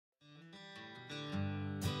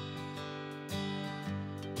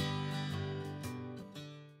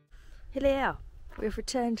Hello! We have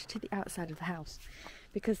returned to the outside of the house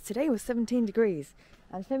because today was 17 degrees,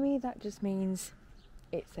 and for me that just means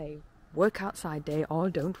it's a work outside day or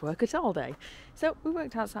don't work at all day. So we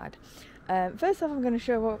worked outside. First off, I'm going to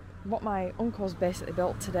show what my uncle's basically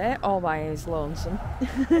built today, all by his lonesome,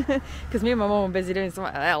 because me and my mum are busy doing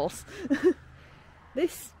something else.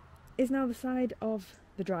 This is now the side of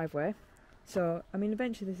the driveway, so I mean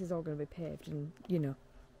eventually this is all going to be paved and you know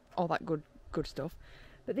all that good stuff.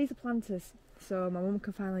 But these are planters, so my mum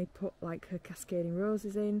can finally put like her cascading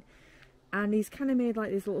roses in, and he's kind of made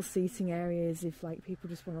like these little seating areas if like people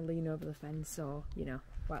just want to lean over the fence or you know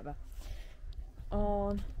whatever.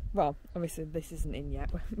 Well, obviously this isn't in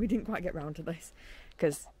yet. We didn't quite get round to this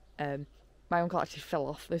because my uncle actually fell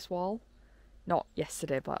off this wall, not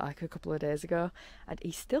yesterday but like a couple of days ago, and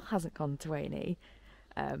he still hasn't gone to A&E.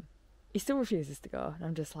 He still refuses to go, and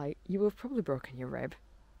I'm just like, you have probably broken your rib.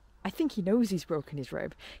 I think he knows he's broken his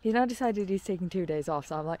rib. He's now decided he's taking 2 days off,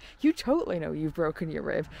 so I'm like, you totally know you've broken your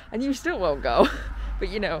rib, and you still won't go. But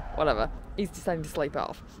you know, whatever. He's deciding to sleep it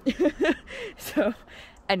off. So,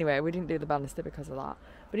 anyway, we didn't do the banister because of that.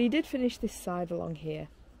 But he did finish this side along here.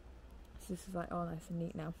 So this is like all nice and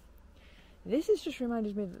neat now. This has just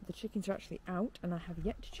reminded me that the chickens are actually out, and I have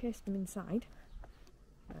yet to chase them inside.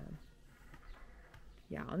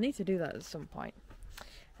 Yeah, I'll need to do that at some point.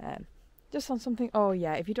 Just on something, oh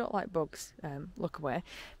yeah, if you don't like bugs, look away.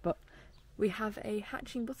 But we have a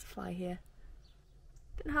hatching butterfly here.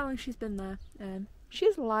 Don't know how long she's been there.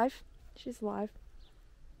 She's alive. She's alive.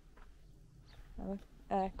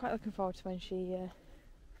 Quite looking forward to when she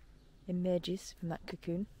emerges from that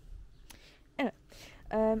cocoon. Anyway,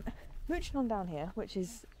 mooching on down here, which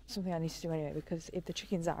is something I need to do anyway, because if the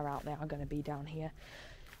chickens are out, they are going to be down here.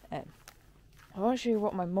 I want to show you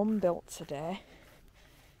what my mum built today.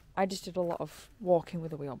 I just did a lot of walking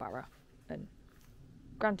with a wheelbarrow, and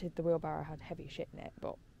granted the wheelbarrow had heavy shit in it,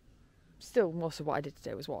 but still most of what I did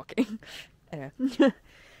today was walking. Anyway,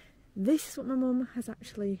 this is what my mum has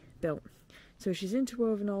actually built. So she's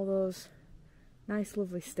interwoven all those nice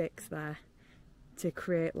lovely sticks there to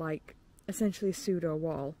create like essentially a pseudo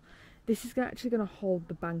wall. This is actually going to hold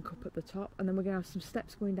the bank up at the top, and then we're going to have some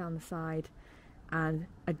steps going down the side and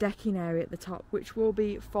a decking area at the top, which will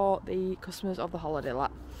be for the customers of the holiday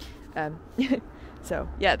let. So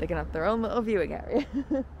yeah, they're gonna have their own little viewing area.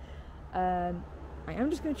 I am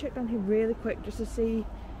just going to check down here really quick just to see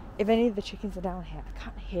if any of the chickens are down here. I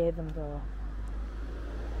can't hear them though.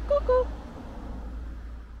 Cuckoo!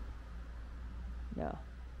 No,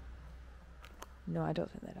 I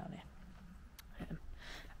don't think they're down here.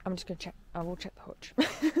 I'm just going to check. I will check the hutch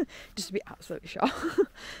just to be absolutely sure.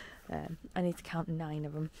 I need to count 9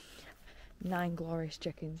 of them. 9 glorious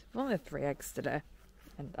chickens. I've only had 3 eggs today.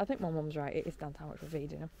 And I think my mum's right, it is down to how much we're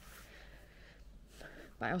feeding them.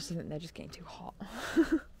 But I also think they're just getting too hot.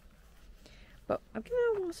 But I've given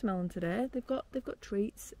them a watermelon today. They've got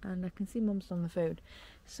treats, and I can see mum's done the food.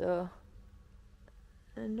 So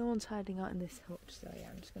no one's hiding out in this hutch, so yeah,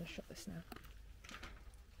 I'm just going to shut this now.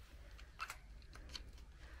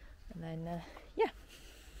 And then yeah.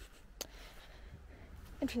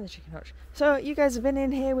 Entering the chicken hutch. So you guys have been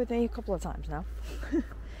in here with me a couple of times now.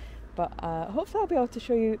 But hopefully I'll be able to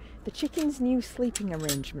show you the chickens' new sleeping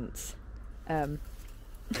arrangements.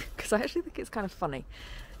 Because I actually think it's kind of funny.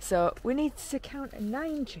 So we need to count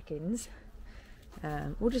 9 chickens.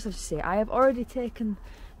 We'll just have to see. I have already taken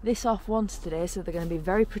this off once today, so they're going to be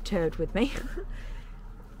very perturbed with me.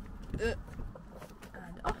 And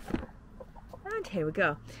off. And here we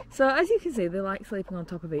go. So as you can see, they like sleeping on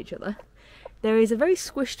top of each other. There is a very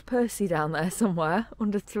squished Percy down there somewhere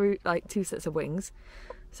under 2 sets of wings.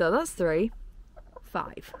 So that's 3.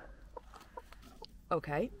 5.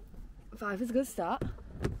 Okay. 5 is a good start.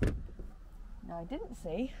 Now I didn't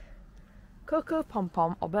see Coco, Pom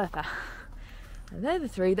Pom or Bertha. And they're the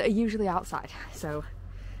 3 that are usually outside. So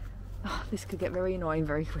this could get very annoying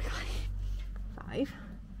very quickly. 5.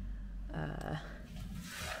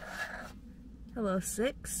 Hello,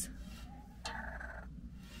 6.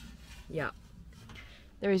 Yeah.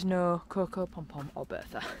 There is no Coco, Pom Pom or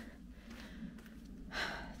Bertha.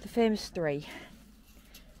 The famous 3.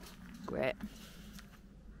 Great.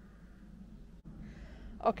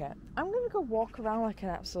 Okay, I'm going to go walk around like an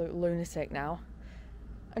absolute lunatic now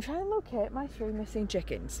and try and locate my 3 missing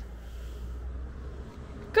chickens.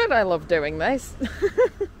 Good, I love doing this.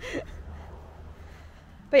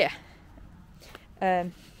 But yeah.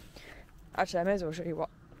 Actually, I may as well show you what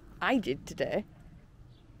I did today.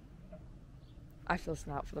 I feel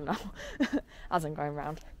listening out for them now as I'm going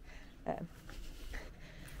around.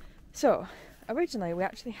 So originally we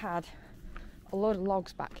actually had a load of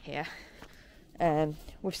logs back here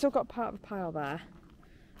We've still got part of a pile there,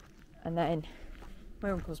 and then my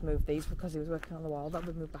uncle's moved these because he was working on the wall.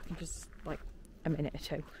 That'll be moved back in just like a minute or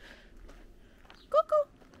two. Cuckoo!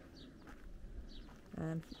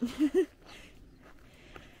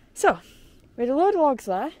 So, we had a load of logs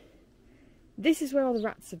there. This is where all the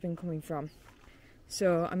rats have been coming from.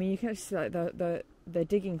 So, I mean, you can actually see like they're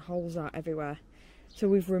digging holes out everywhere. So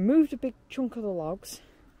we've removed a big chunk of the logs.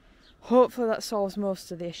 Hopefully that solves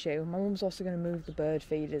most of the issue. My mum's also going to move the bird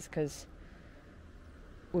feeders because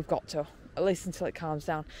we've got to, at least until it calms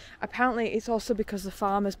down. Apparently it's also because the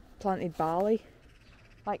farmers planted barley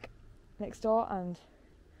like next door, and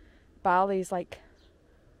barley is like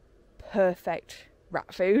perfect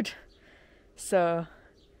rat food. So,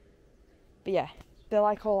 but yeah, they're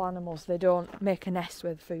like all animals. They don't make a nest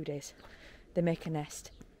where the food is. They make a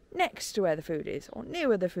nest next to where the food is, or near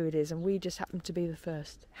where the food is, and we just happen to be the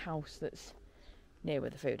first house that's near where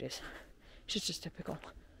the food is. It's just typical.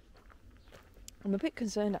 I'm a bit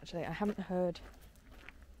concerned actually. I haven't heard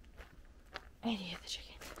any of the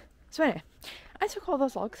chickens. So anyway, I took all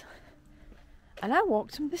those logs and I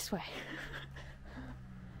walked them this way.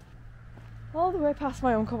 All the way past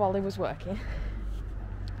my uncle while he was working.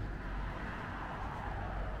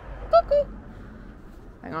 Cuckoo!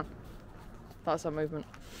 Hang on. That's our movement.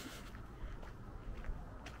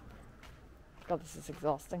 God, this is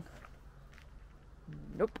exhausting.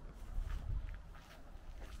 Nope.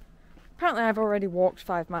 Apparently I've already walked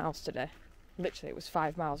 5 miles today. Literally, it was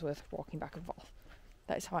 5 miles worth of walking back and forth.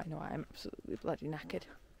 That is how I know I am absolutely bloody knackered.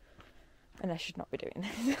 And I should not be doing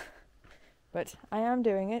this. But I am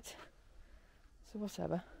doing it. So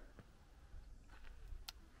whatever.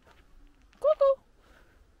 Cuckoo!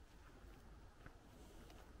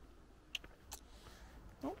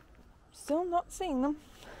 Oh, still not seeing them.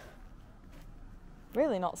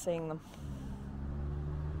 Really not seeing them.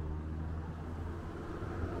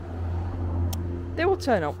 They will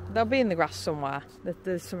turn up. They'll be in the grass somewhere.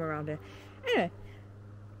 There's some around here. Anyway,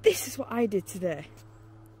 this is what I did today.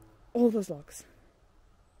 All those logs.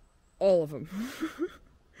 All of them.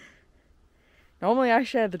 Normally I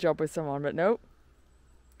share the job with someone, but no.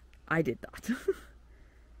 I did that.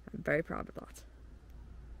 I'm very proud of that.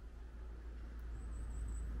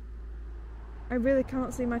 I really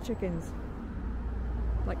cannot see my chickens.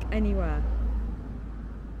 Like anywhere.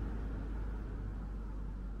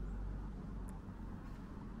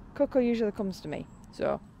 Coco usually comes to me,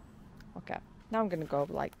 so okay. Now I'm gonna go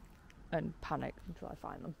like and panic until I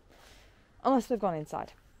find them, unless they've gone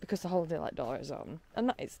inside because the holiday light door is open, and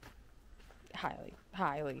that is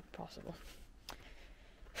highly possible.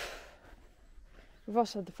 We've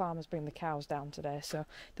also had the farmers bring the cows down today, so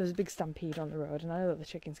there's a big stampede on the road, and I know that the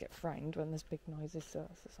chickens get frightened when there's big noises, so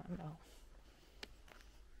it's a sign, well,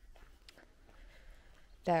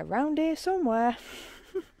 they're around here somewhere.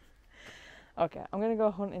 Okay, I'm going to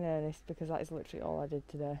go hunt in earnest because that is literally all I did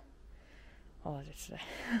today.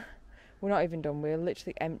 We're not even done. We're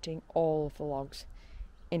literally emptying all of the logs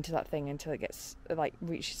into that thing until it gets, like,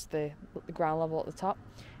 reaches the ground level at the top.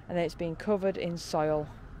 And then it's being covered in soil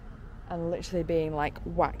and literally being, like,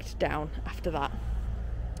 whacked down after that.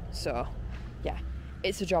 So, yeah,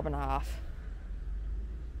 it's a job and a half.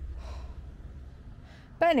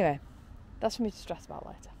 But anyway, that's for me to stress about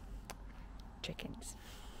later. Chickens.